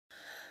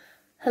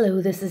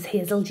Hello, this is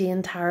Hazel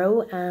Jane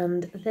Tarot,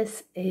 and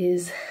this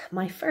is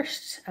my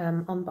first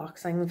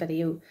unboxing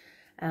video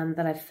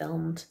that I've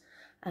filmed.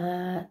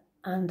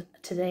 And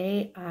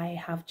today I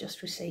have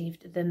just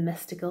received the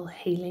Mystical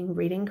Healing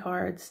reading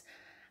cards.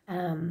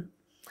 Now,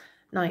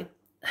 I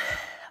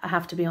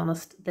have to be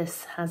honest,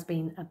 this has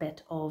been a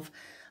bit of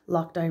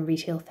lockdown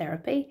retail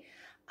therapy.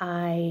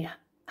 I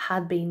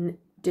had been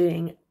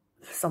doing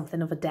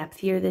something of a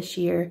depth year this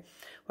year,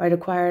 where I'd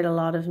acquired a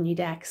lot of new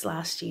decks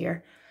last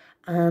year.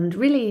 And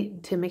really,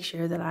 to make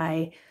sure that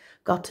I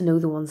got to know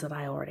the ones that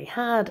I already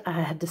had, I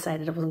had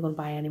decided I wasn't going to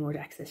buy any more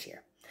decks this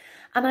year.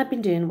 And I've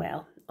been doing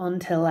well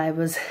until I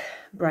was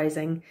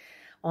browsing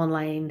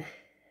online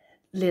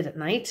late at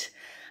night,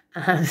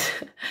 and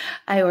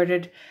I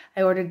ordered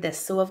this.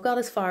 So I've got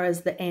as far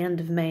as the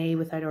end of May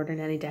without ordering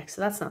any decks,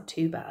 so that's not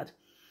too bad.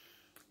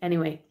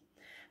 Anyway,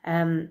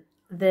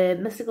 the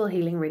Mystical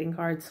Healing reading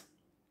cards,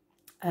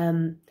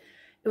 it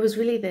was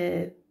really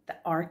the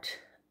art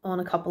on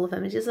a couple of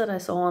images that I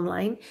saw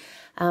online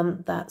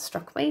that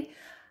struck me.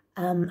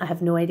 I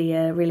have no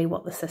idea really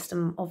what the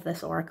system of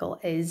this oracle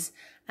is.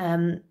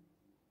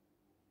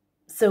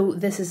 So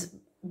this is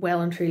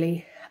well and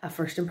truly a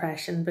first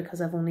impression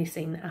because I've only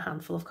seen a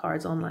handful of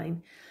cards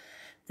online.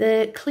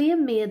 The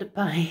claim made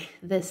by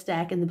this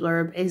deck in the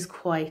blurb is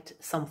quite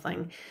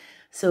something.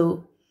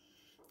 So,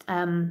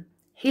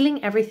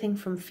 healing everything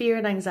from fear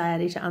and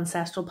anxiety to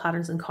ancestral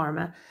patterns and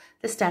karma,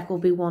 this deck will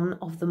be one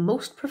of the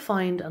most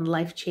profound and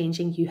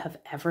life-changing you have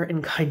ever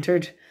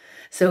encountered.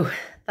 So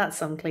that's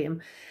some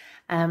claim.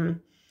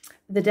 The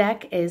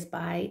deck is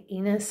by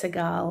Ina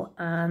Segal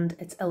and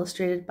it's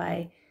illustrated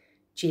by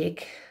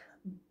Jake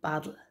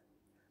Baddeley.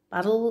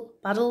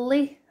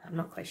 I'm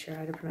not quite sure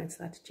how to pronounce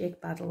that.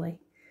 Jake Baddeley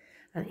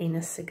and Ina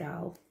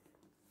Segal.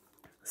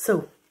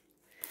 So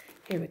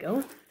here we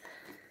go.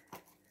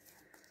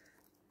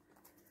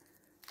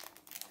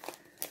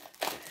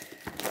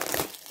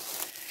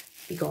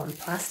 Gone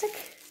plastic.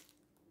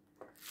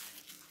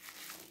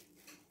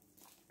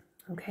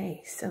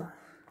 Okay, so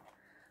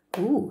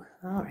all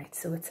right,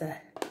 so it's a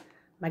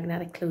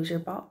magnetic closure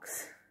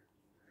box.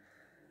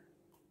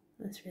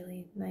 That's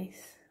really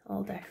nice,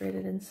 all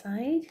decorated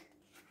inside.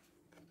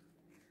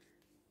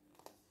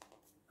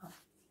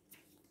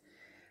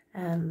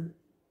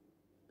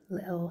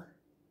 Little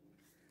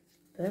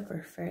book,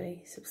 or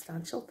fairly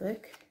substantial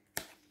book.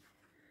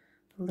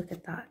 We'll look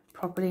at that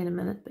properly in a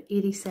minute, but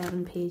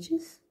 87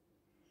 pages.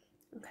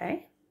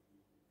 Okay,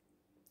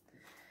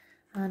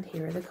 and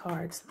here are the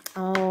cards.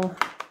 Oh,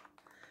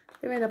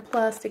 they're in a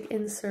plastic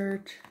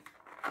insert,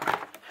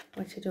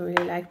 which I don't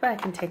really like, but I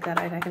can take that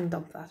out, I can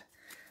dump that.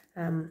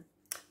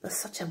 There's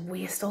such a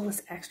waste, all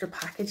this extra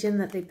packaging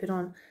that they put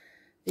on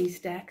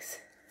these decks.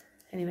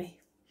 Anyway,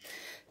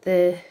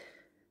 there's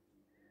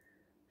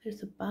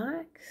the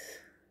backs.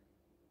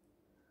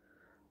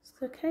 So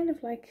they're kind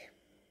of like,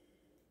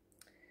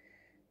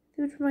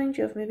 they would remind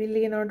you of maybe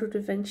Leonardo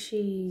da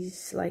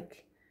Vinci's,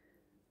 like,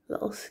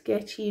 little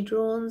sketchy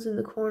drawings in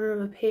the corner of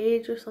a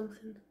page or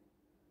something.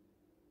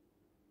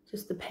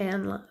 Just the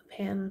pen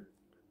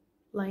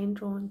line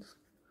drawings.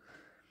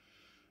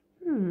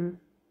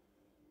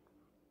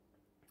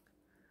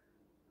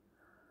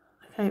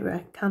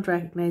 I can't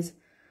recognize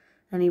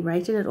any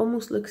writing. It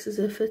almost looks as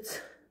if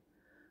it's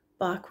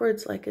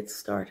backwards, like it's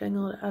starting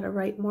at a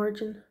right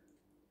margin.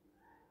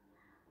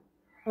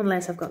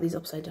 Unless I've got these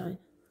upside down,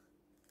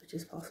 which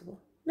is possible.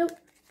 Nope,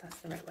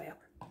 that's the right way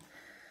up.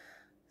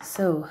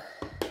 So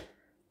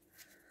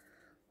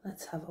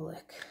let's have a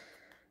look.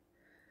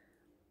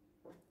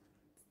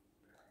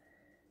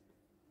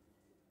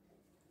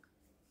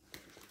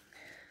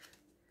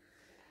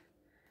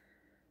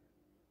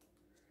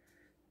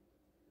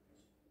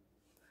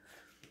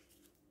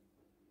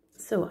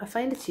 So I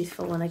find it's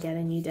useful when I get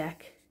a new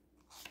deck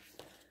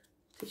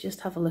to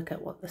just have a look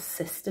at what the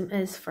system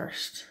is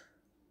first.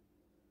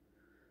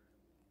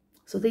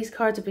 So these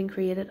cards have been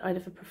created out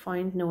of a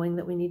profound knowing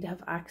that we need to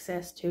have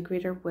access to a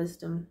greater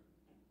wisdom.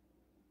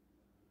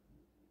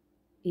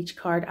 Each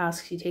card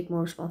asks you to take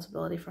more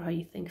responsibility for how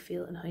you think,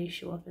 feel, and how you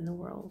show up in the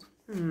world.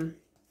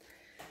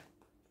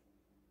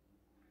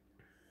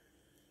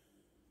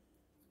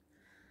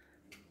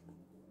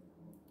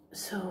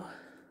 So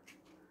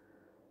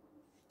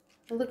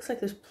it looks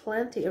like there's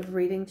plenty of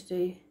reading to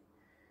do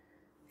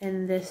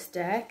in this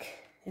deck,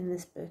 in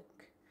this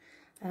book.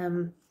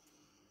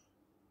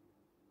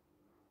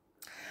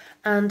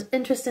 And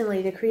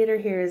interestingly, the creator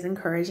here is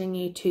encouraging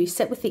you to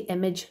sit with the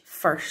image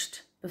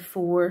first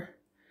before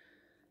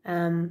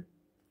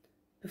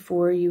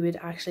you would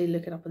actually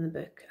look it up in the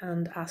book,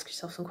 and ask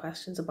yourself some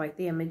questions about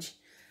the image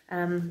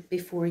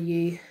before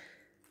you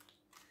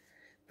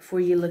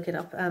look it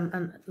up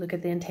and look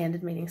at the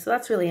intended meaning. So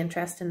that's really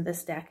interesting.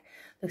 This deck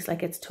looks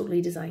like it's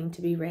totally designed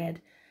to be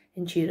read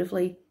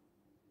intuitively,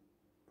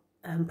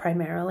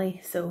 primarily.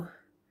 So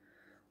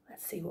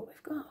let's see what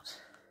we've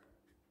got.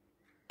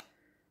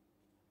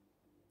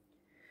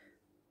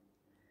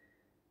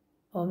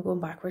 Oh, I'm going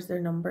backwards. They're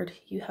numbered.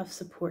 You have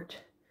support.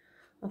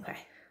 Okay.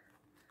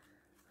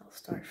 I'll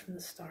start from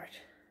the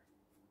start.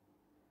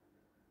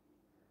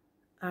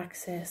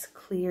 access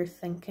clear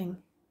thinking.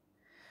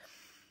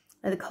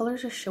 Now the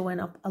colours are showing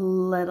up a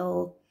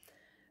little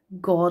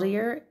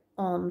gaudier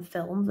on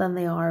film than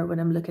they are when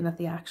I'm looking at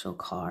the actual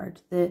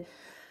card. The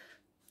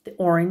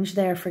orange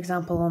there, for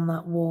example, on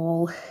that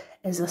wall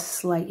is a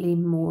slightly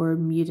more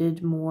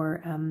muted,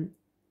 more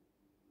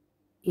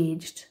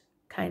aged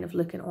kind of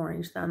looking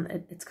orange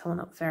than it's coming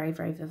up very,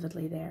 very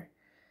vividly there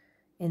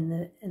in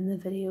the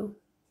video.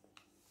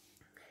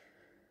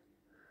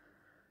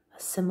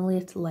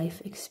 Assimilate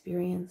life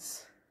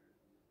experience.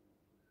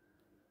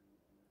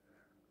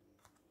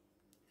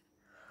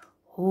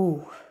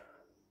 Oh,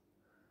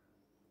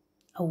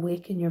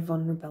 awaken your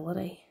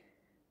vulnerability.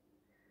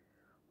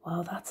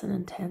 Wow, that's an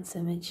intense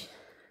image.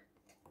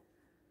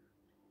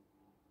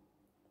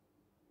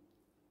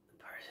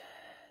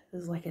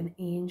 There's like an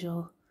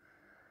angel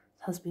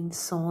that has been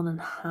sawn in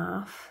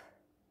half.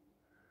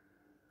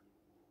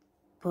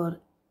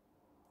 But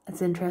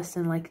it's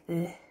interesting, like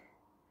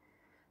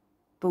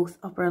both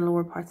upper and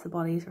lower parts of the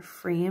bodies are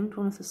framed,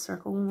 one with a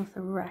circle, one with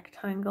a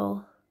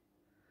rectangle.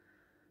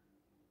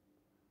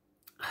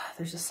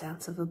 There's a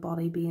sense of the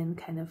body being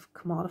kind of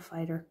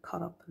commodified or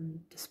cut up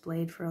and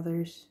displayed for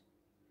others.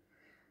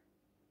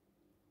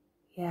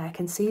 Yeah, I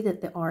can see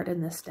that the art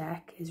in this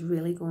deck is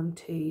really going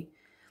to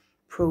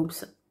probe,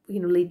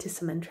 lead to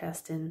some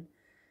interest in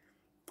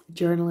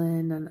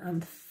journaling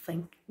and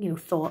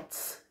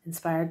thoughts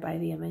inspired by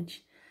the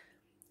image.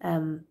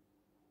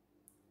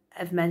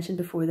 I've mentioned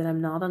before that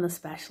I'm not an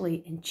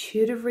especially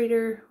intuitive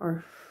reader,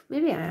 or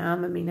maybe I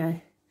am. I mean,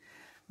 I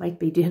might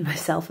be doing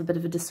myself a bit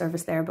of a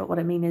disservice there, but what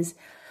I mean is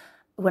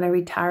when I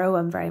read tarot,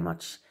 I'm very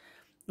much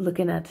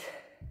looking at,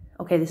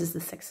 okay, this is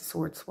the Six of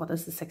Swords. What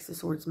does the Six of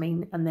Swords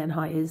mean? And then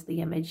how is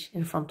the image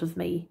in front of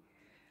me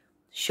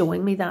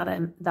showing me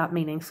that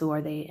meaning? So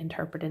are they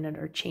interpreting it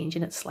or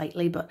changing it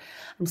slightly? But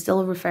I'm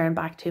still referring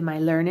back to my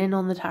learning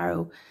on the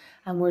tarot,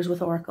 and whereas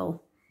with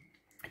Oracle,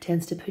 it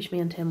tends to push me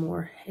into a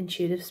more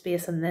intuitive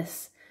space, and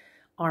this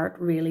art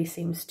really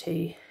seems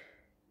to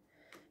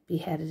be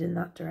headed in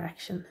that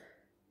direction.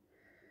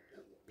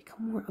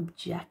 Become more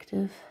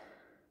objective.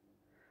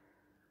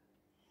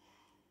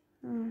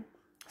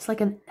 It's like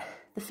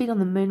the feet on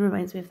the moon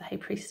reminds me of the High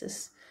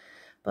Priestess,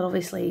 but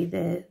obviously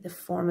the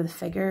form of the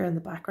figure and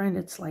the background,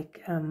 it's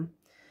like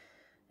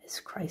it's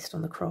Christ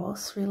on the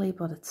cross really,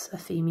 but it's a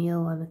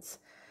female and it's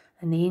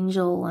an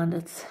angel and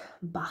it's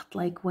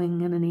bat-like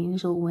wing and an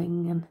angel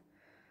wing, and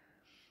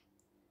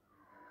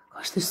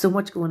gosh, there's so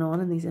much going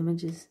on in these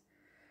images.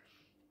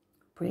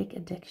 Break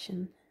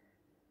addiction.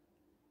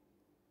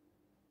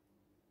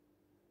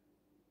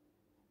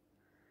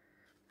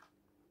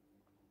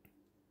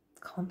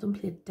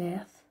 Contemplate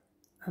death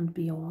and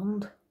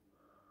beyond.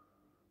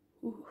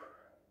 Ooh.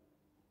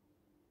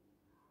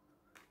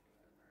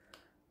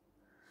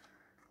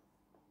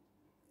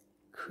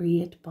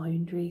 Create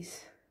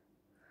boundaries.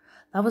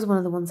 That was one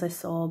of the ones I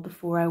saw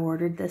before I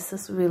ordered this.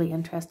 This is a really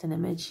interesting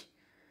image.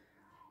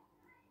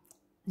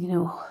 You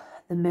know,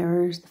 the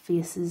mirrors, the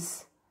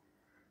faces.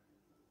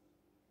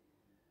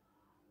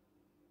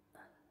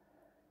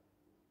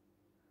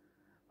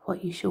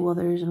 What you show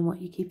others and what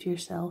you keep to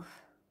yourself.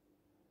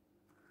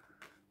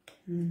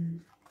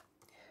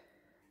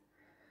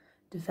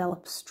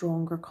 Develop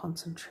stronger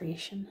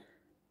concentration.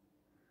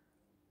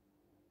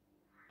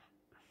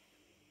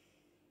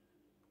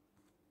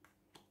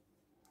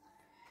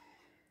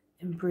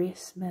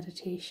 Embrace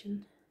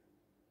meditation.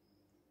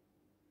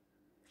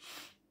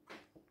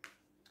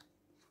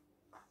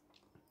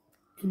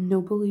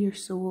 Ennoble your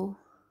soul.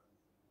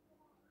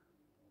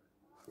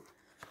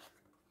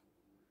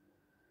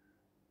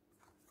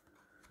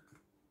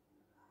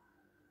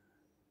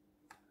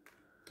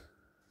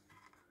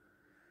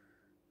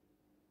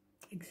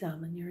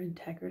 Examine your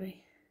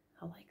integrity.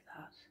 I like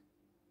that.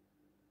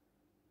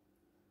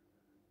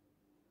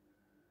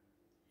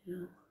 You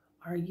know,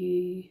 are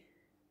you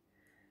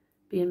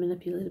being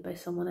manipulated by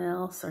someone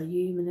else? Are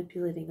you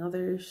manipulating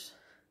others?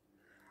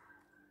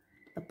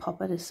 The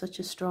puppet is such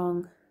a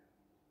strong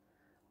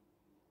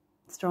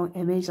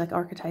image, like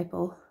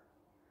archetypal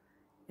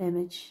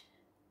image.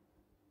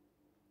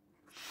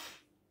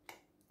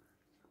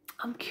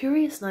 I'm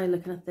curious now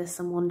looking at this,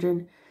 I'm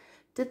wondering,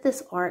 did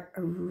this art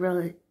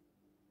really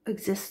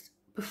exist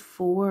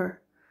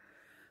before,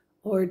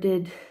 or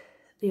did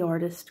the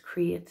artist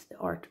create the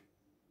art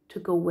to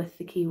go with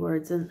the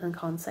keywords and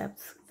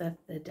concepts that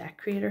the deck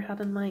creator had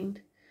in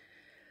mind?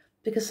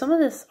 Because some of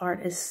this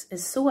art is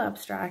so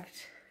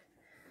abstract,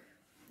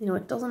 you know,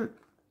 it doesn't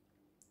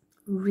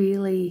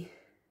really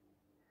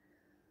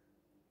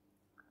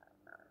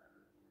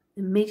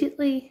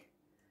immediately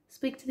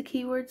speak to the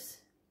keywords,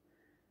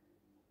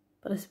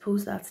 but I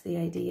suppose that's the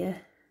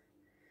idea.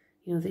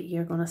 You know, that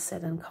you're going to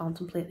sit and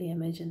contemplate the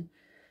image and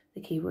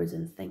the keywords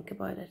and think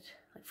about it.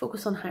 Like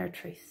focus on higher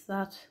truth.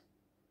 That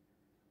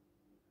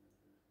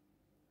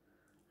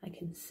I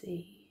can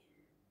see.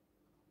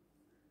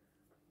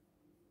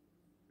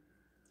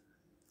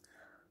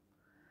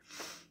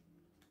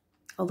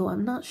 Although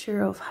I'm not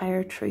sure of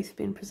higher truth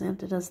being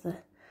presented as the,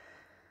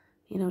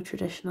 you know,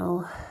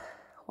 traditional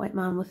white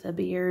man with a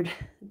beard,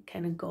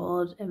 kind of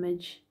god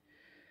image.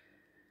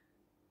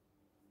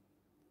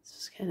 It's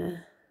just kind of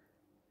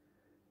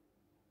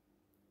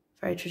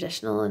very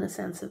traditional in a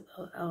sense of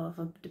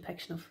a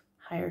depiction of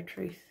higher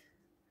truth.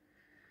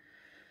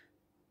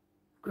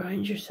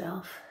 Ground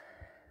yourself.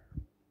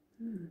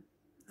 And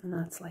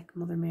that's like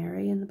Mother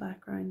Mary in the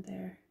background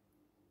there.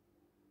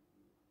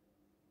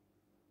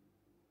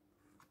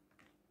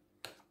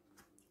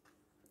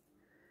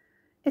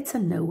 It's a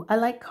no. I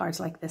like cards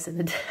like this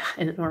in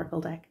an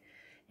oracle deck.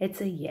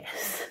 It's a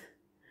yes.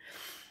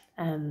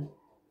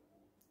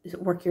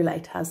 Work Your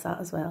Light has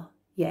that as well.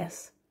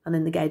 Yes. And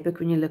in the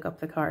guidebook, when you look up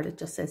the card, it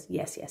just says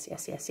yes, yes,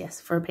 yes, yes,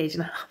 yes for a page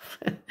and a half.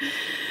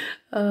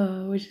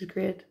 Oh, which is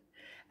great.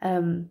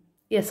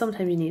 Yeah,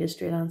 sometimes you need a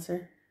straight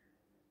answer.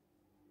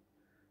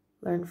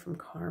 Learn from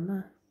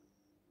karma.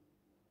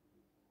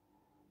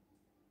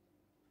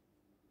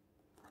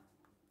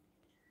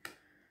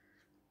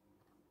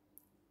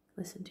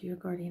 Listen to your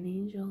guardian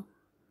angel.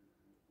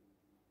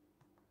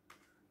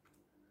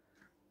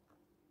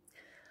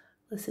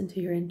 Listen to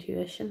your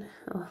intuition.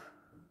 Oh.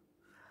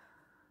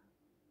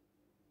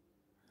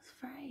 It's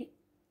very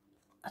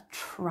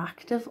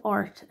attractive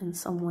art in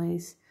some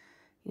ways.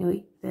 You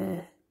know,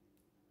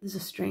 there's a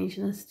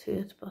strangeness to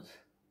it, but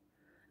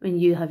I mean,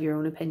 you have your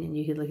own opinion.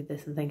 You could look at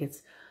this and think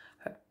it's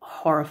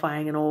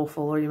horrifying and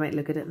awful, or you might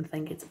look at it and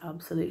think it's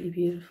absolutely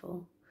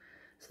beautiful.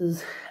 So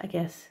I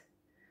guess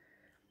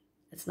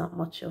it's not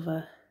much of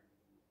a...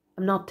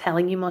 I'm not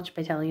telling you much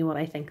by telling you what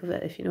I think of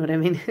it, if you know what I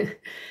mean.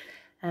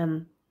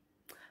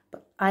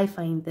 But I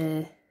find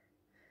the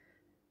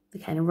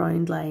kind of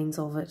round lines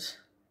of it,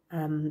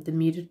 the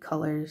muted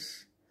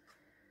colours,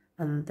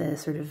 and the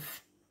sort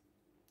of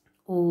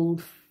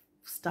old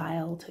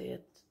style to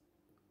it,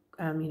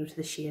 you know, to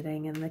the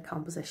shading and the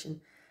composition,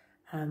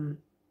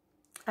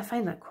 I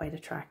find that quite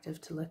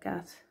attractive to look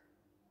at.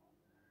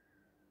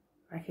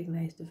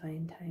 Recognize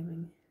divine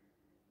timing.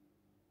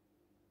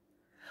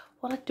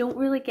 What I don't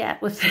really get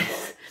with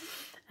this,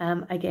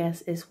 I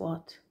guess, is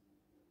what?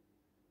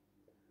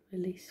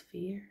 Release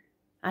fear.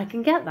 I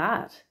can get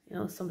that. You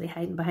know, somebody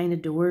hiding behind a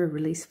door,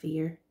 release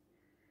fear.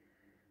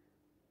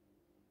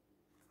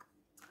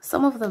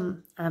 Some of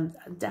them,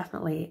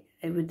 definitely,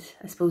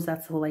 I suppose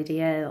that's the whole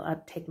idea.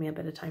 It'd take me a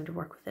bit of time to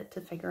work with it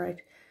to figure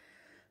out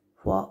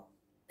what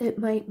it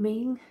might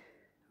mean.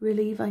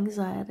 Relieve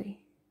anxiety.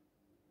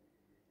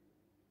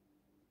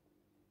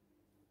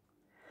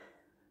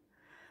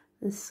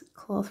 This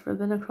cloth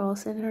ribbon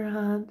across in her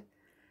hand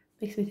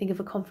makes me think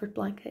of a comfort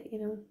blanket, you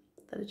know,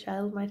 that a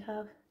child might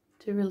have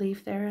to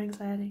relieve their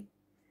anxiety.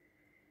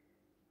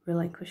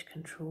 Relinquish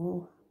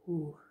control.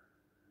 Ooh.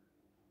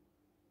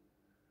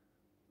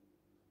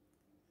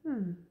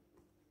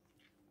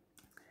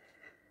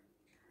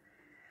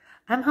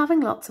 I'm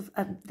having lots of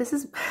this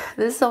is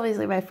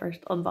obviously my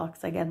first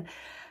unboxing,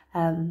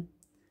 and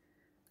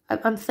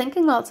I'm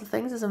thinking lots of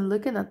things as I'm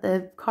looking at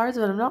the cards,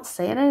 but I'm not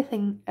saying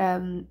anything.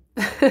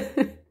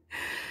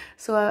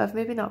 So I've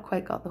maybe not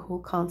quite got the whole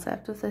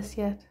concept of this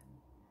yet.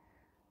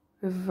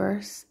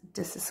 Reverse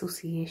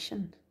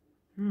disassociation.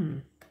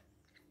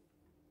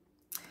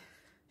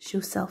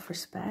 Show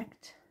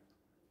self-respect.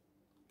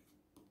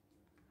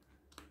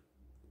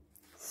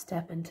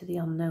 Step into the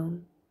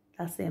unknown.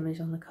 That's the image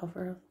on the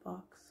cover of the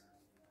box.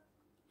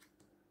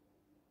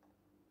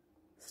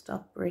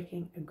 Stop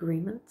breaking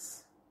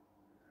agreements.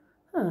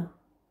 Huh.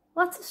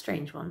 Well, that's a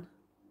strange one.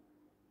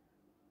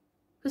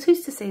 Because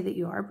who's to say that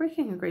you are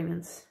breaking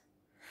agreements?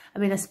 I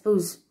mean, I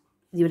suppose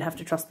you would have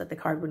to trust that the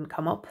card wouldn't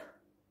come up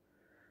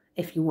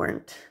if you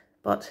weren't.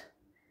 But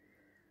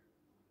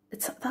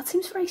that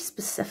seems very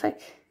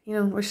specific. You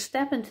know, we're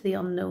stepping into the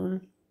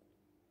unknown.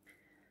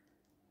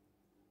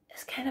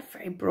 It's kind of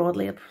very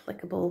broadly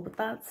applicable, but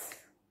that's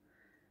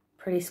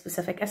pretty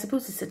specific. I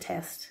suppose it's a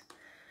test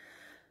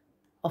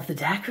of the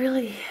deck,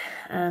 really.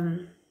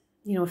 You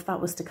know, if that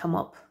was to come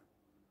up,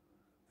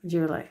 and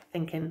you're like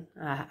thinking,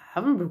 I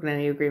haven't broken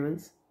any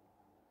agreements.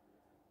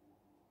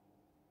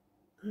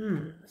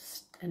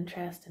 It's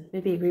interesting.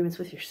 Maybe agreements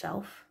with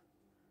yourself.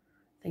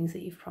 Things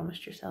that you've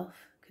promised yourself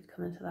could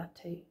come into that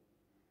too.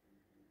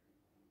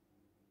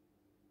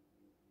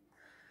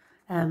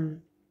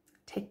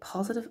 Take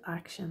positive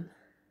action.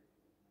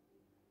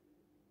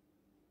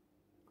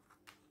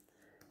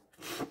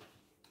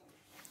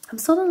 I'm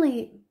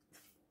suddenly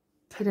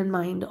put in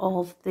mind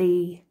of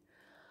the,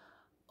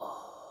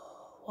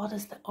 what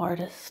is the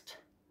artist?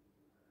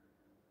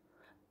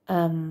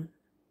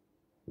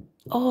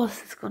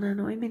 This is going to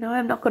annoy me now.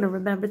 I'm not going to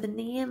remember the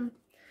name.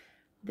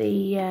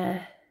 The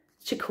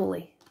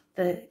Ciccoli,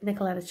 the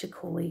Nicoletta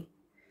Ciccoli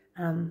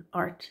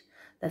art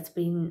that's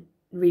been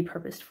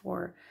repurposed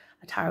for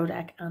a tarot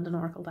deck and an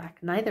oracle deck,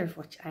 neither of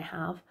which I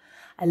have.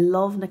 I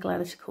love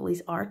Nicoletta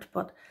Ciccoli's art,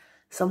 but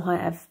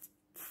somehow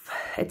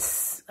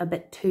it's a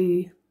bit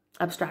too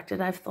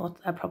abstracted. I've thought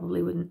I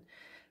probably wouldn't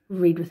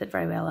read with it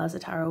very well as a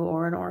tarot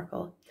or an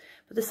oracle.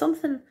 But there's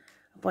something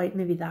about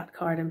maybe that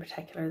card in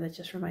particular that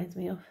just reminds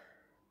me of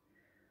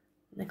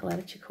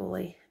Nicoletta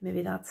Ciccoli.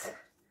 Maybe that's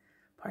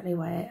partly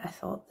why I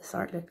thought this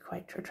art looked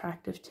quite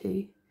attractive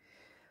too.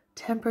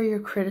 Temper your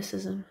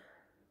criticism.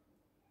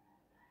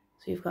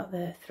 So you've got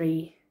the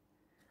 3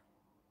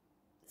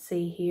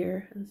 see,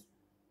 hear, and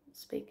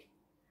speak.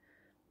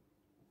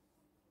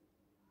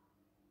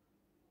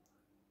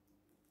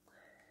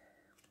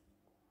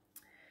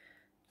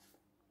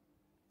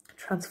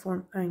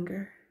 Transform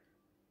anger.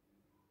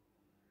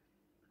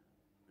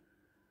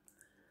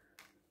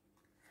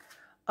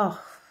 Oh,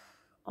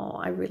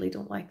 I really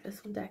don't like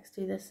this when decks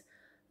do this.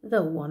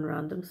 The 1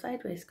 random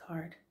sideways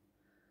card.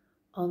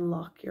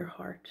 Unlock your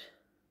heart.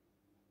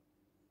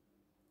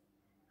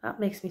 That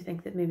makes me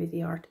think that maybe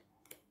the art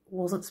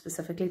wasn't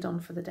specifically done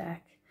for the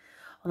deck,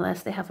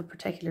 unless they have a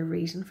particular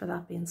reason for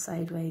that being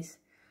sideways.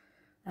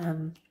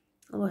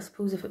 Although I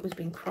suppose if it was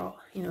being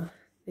cropped, you know,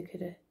 they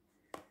could have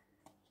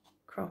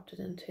cropped it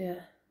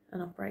into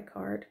an upright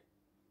card.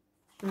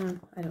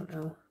 I don't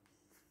know.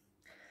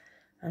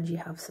 And you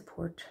have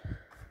support.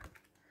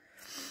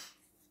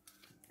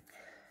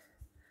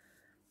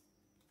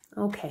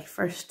 Okay,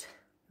 first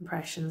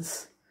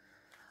impressions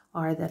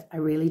are that I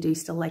really do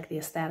still like the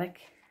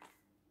aesthetic.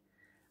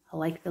 I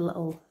like the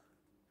little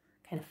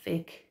kind of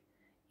fake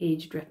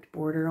age dripped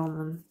border on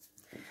them.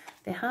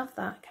 They have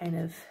that kind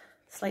of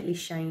slightly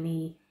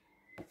shiny,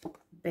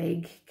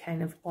 big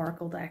kind of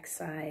Oracle deck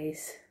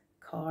size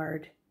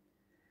card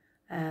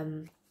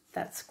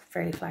that's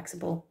fairly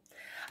flexible.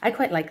 I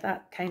quite like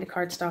that kind of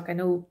cardstock. I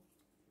know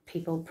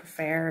people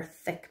prefer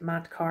thick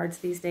matte cards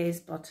these days,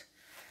 but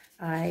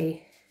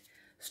I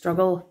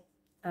struggle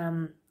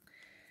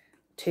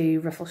to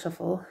riffle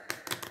shuffle,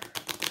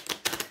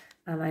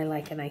 and I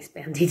like a nice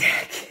bendy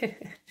deck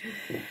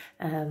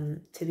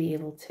to be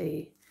able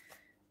to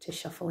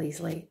shuffle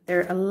easily.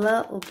 They're a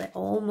little bit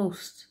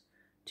almost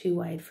too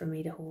wide for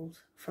me to hold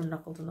from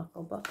knuckle to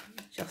knuckle, but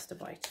just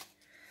about.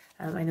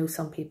 I know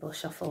some people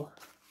shuffle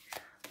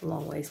a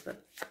long ways,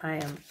 but I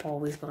am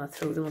always going to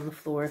throw them on the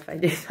floor if I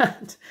do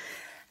that.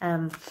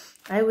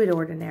 I would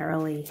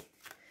ordinarily,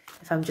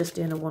 if I'm just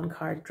doing a 1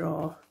 card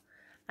draw,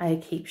 I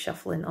keep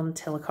shuffling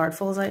until a card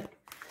falls out,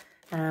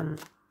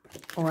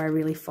 or I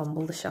really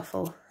fumble the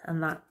shuffle,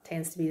 and that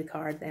tends to be the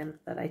card then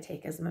that I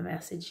take as my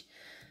message.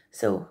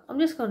 So I'm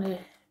just going to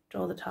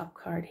draw the top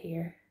card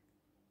here.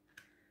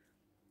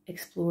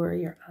 Explore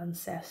your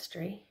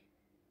ancestry,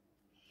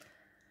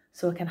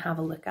 so I can have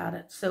a look at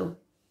it. So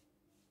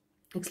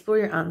explore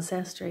your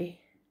ancestry.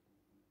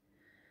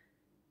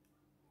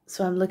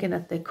 So I'm looking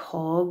at the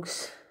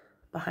cogs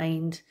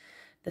behind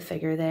the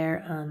figure there,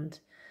 and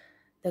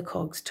the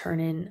cogs turn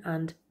in,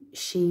 and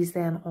she's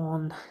then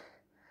on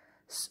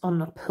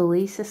a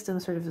pulley system,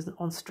 sort of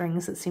on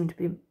strings that seem to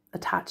be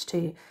attached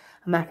to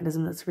a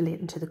mechanism that's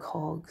relating to the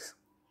cogs.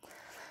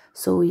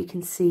 So you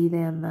can see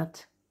then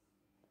that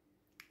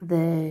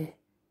the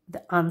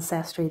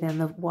ancestry, then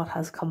what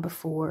has come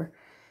before,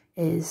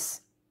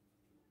 is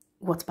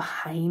what's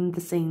behind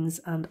the scenes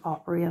and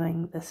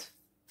operating this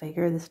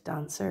figure, this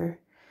dancer.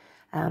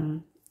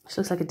 She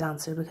looks like a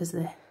dancer because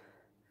the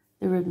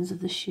ribbons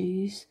of the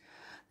shoes.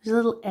 There's a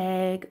little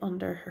egg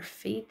under her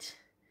feet,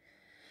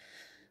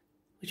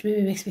 which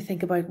maybe makes me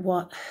think about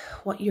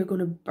what you're going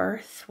to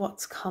birth,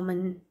 what's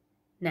coming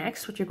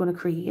next, what you're going to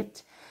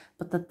create,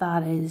 but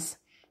that is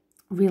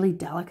really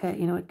delicate.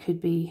 You know, it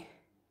could be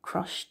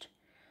crushed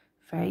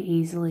very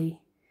easily,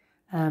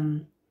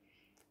 and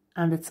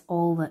it's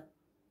all that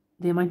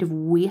the amount of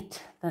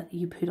weight that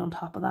you put on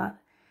top of that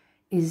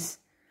is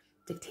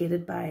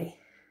dictated by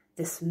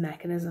this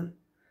mechanism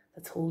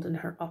that's holding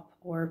her up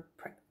or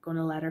going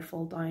to let her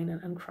fall down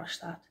and crush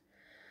that.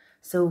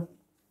 So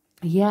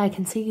yeah, I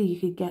can see you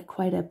could get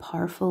quite a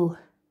powerful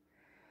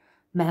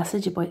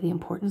message about the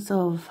importance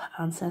of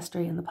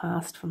ancestry in the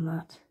past from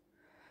that.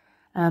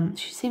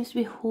 She seems to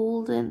be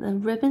holding, the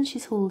ribbon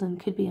she's holding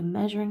could be a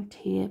measuring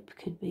tape,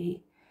 could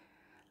be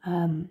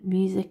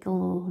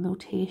musical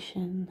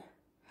notation.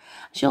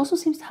 She also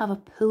seems to have a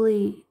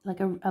pulley,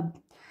 like a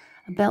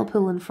bell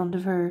pull in front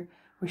of her,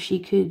 where she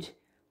could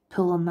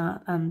pull on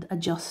that and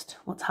adjust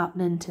what's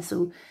happening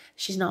so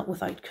she's not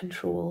without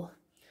control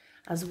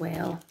as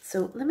well.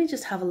 So let me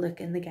just have a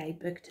look in the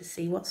guidebook to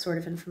see what sort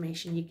of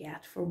information you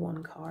get for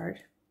 1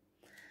 card.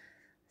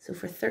 So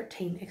for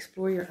 13,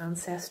 explore your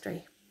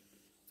ancestry.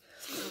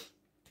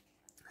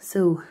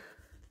 So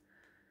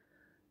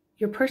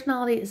your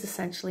personality is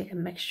essentially a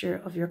mixture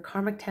of your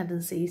karmic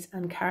tendencies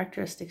and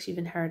characteristics you've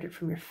inherited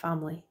from your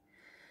family.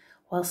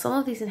 While some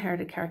of these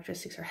inherited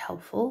characteristics are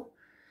helpful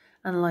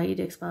and allow you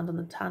to expand on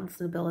the talents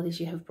and abilities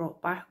you have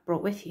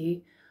brought with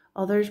you,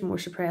 others, more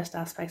suppressed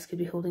aspects, could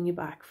be holding you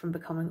back from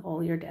becoming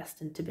all you're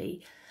destined to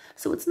be.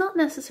 So it's not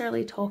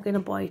necessarily talking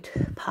about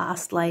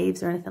past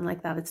lives or anything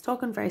like that. It's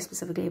talking very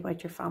specifically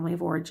about your family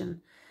of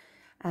origin.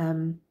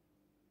 You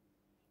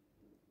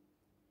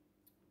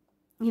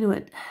know,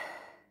 I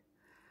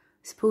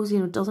suppose, you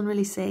know, it doesn't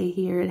really say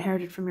here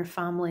inherited from your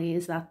family.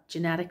 Is that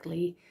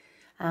genetically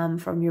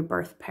from your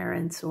birth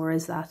parents, or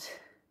is that,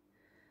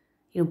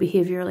 you know,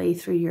 behaviorally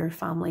through your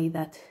family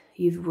that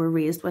you were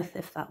raised with,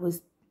 if that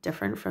was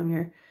different from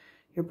your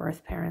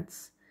birth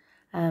parents?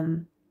 I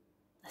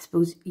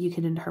suppose you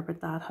can interpret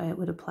that how it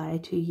would apply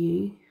to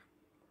you.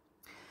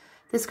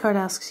 This card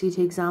asks you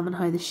to examine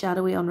how the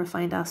shadowy,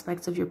 unrefined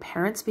aspects of your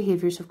parents'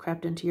 behaviours have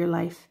crept into your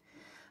life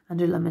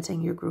and are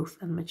limiting your growth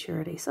and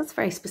maturity. So that's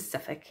very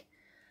specific,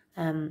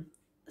 saying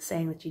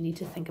that you need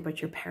to think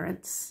about your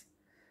parents.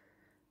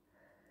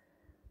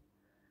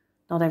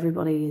 Not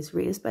everybody is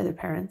raised by their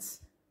parents.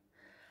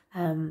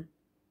 Or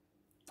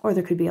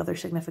there could be other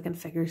significant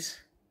figures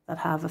that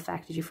have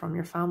affected you from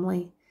your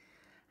family.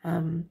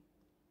 And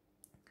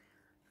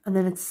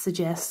then it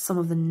suggests some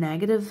of the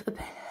negative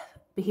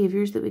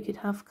behaviours that we could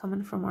have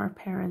coming from our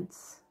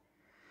parents.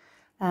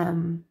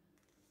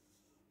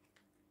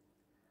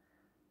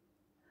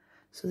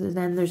 So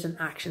then there's an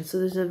action. So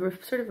there's a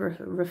sort of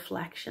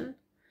reflection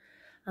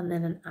and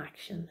then an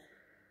action.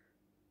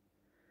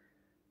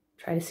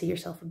 Try to see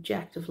yourself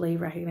objectively,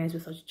 recognize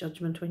without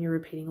judgment when you're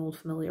repeating old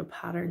familiar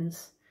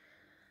patterns,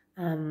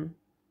 and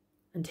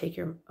take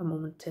a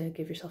moment to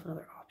give yourself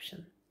another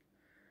option.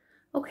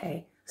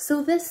 Okay,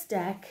 so this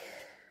deck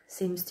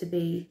seems to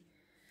be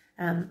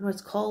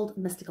what's called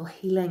mystical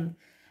healing.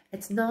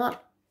 It's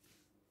not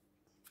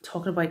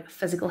talking about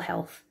physical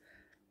health,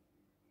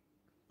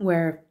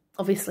 where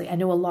obviously I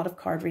know a lot of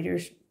card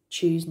readers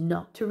choose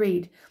not to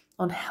read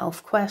on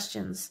health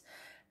questions.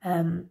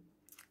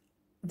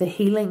 The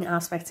healing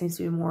aspect seems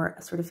to be more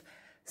a sort of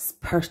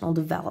personal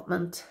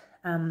development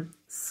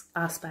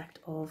aspect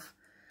of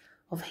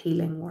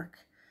healing work.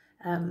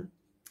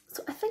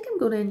 So I think I'm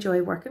going to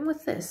enjoy working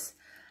with this.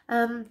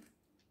 I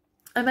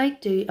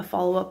might do a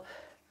follow-up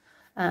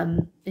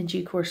in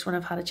due course when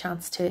I've had a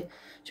chance to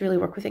really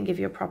work with it and give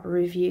you a proper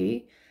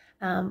review.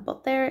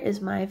 But there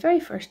is my very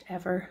first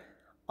ever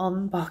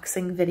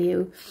unboxing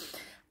video,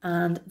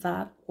 and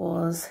that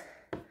was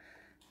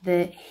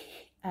the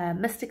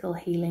Mystical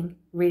Healing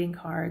reading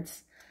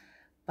cards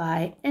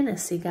by Inna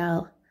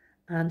Seagal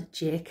and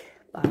Jake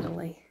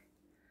Baddeley.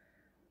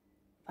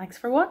 Thanks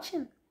for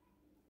watching.